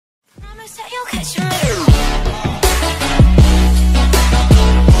Hey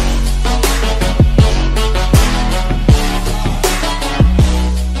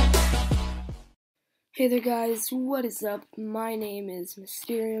there guys, what is up? My name is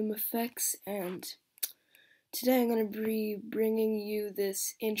MysteriumFX and today I'm going to be bringing you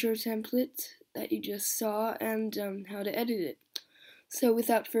this intro template that you just saw and how to edit it. So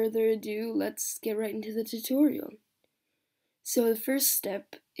without further ado, let's get right into the tutorial. So the first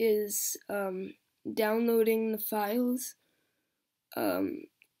step is downloading the files. The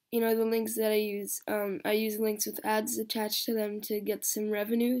links that I use links with ads attached to them to get some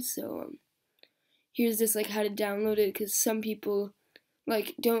revenue, so here's just how to download it, because some people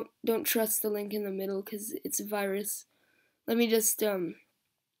don't trust the link in the middle because it's a virus. Let me just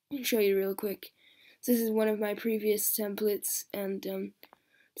show you real quick. So this is one of my previous templates, and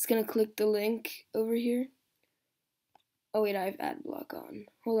just gonna click the link over here. Oh wait, I have ad block on.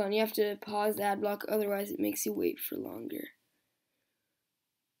 Hold on, you have to pause the ad block, otherwise it makes you wait for longer.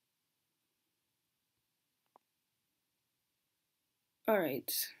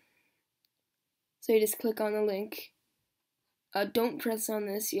 Alright. So you just click on the link. Don't press on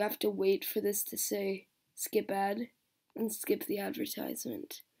this, you have to wait for this to say skip ad and skip the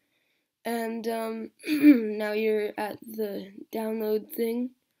advertisement. And now you're at the download thing,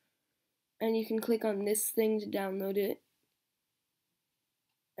 and you can click on this thing to download it,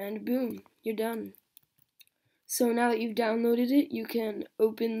 and boom, you're done. So now that you've downloaded it, you can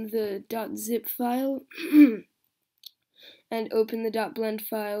open the .zip file and open the .blend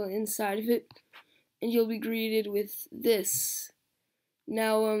file inside of it, and you'll be greeted with this.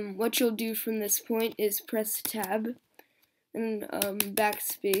 Now what you'll do from this point is press tab and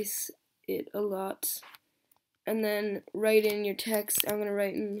backspace it a lot, and then write in your text. I'm gonna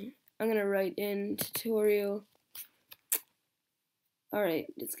write in tutorial. Alright,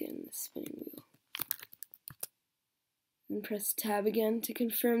 just getting the spinning wheel. And press tab again to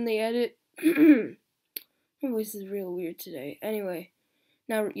confirm the edit. My voice is real weird today. Anyway,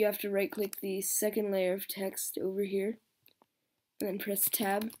 now you have to right click the second layer of text over here, and then press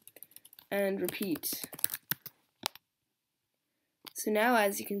tab and repeat. So now,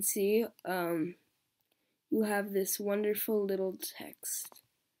 as you can see, you have this wonderful little text.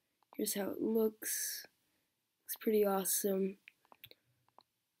 Here's how it looks. It's pretty awesome.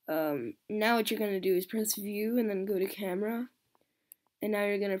 Now what you're going to do is press view and then go to camera, and now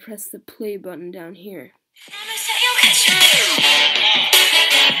you're going to press the play button down here.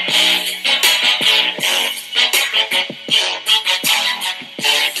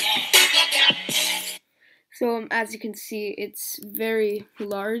 So as you can see, it's very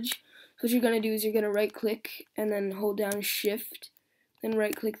large. So what you're going to do is you're going to right click and then hold down shift, then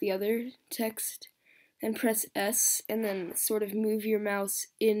right click the other text, and press S, and then sort of move your mouse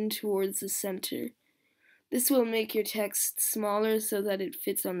in towards the center. This will make your text smaller so that it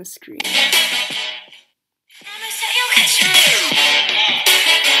fits on the screen.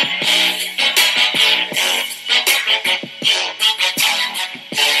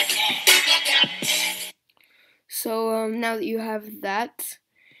 So now that you have that,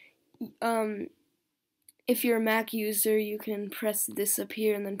 if you're a Mac user, you can press this up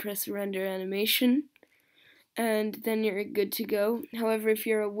here and then press render animation, and then you're good to go. However, if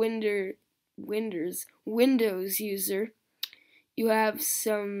you're a Windows user, you have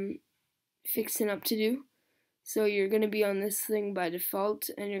some fixing up to do. So you're going to be on this thing by default,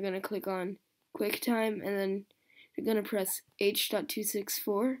 and you're going to click on QuickTime, and then you're going to press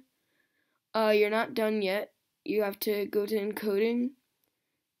H.264. You're not done yet. You have to go to encoding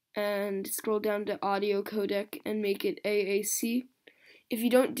and scroll down to audio codec and make it AAC. If you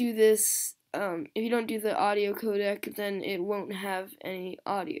don't do this, if you don't do the audio codec, then it won't have any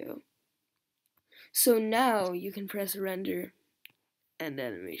audio. So now you can press render and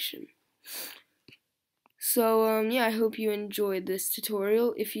animation. So yeah, I hope you enjoyed this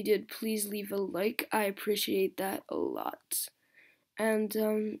tutorial. If you did, please leave a like. I appreciate that a lot. And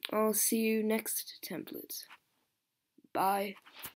I'll see you next template. Bye.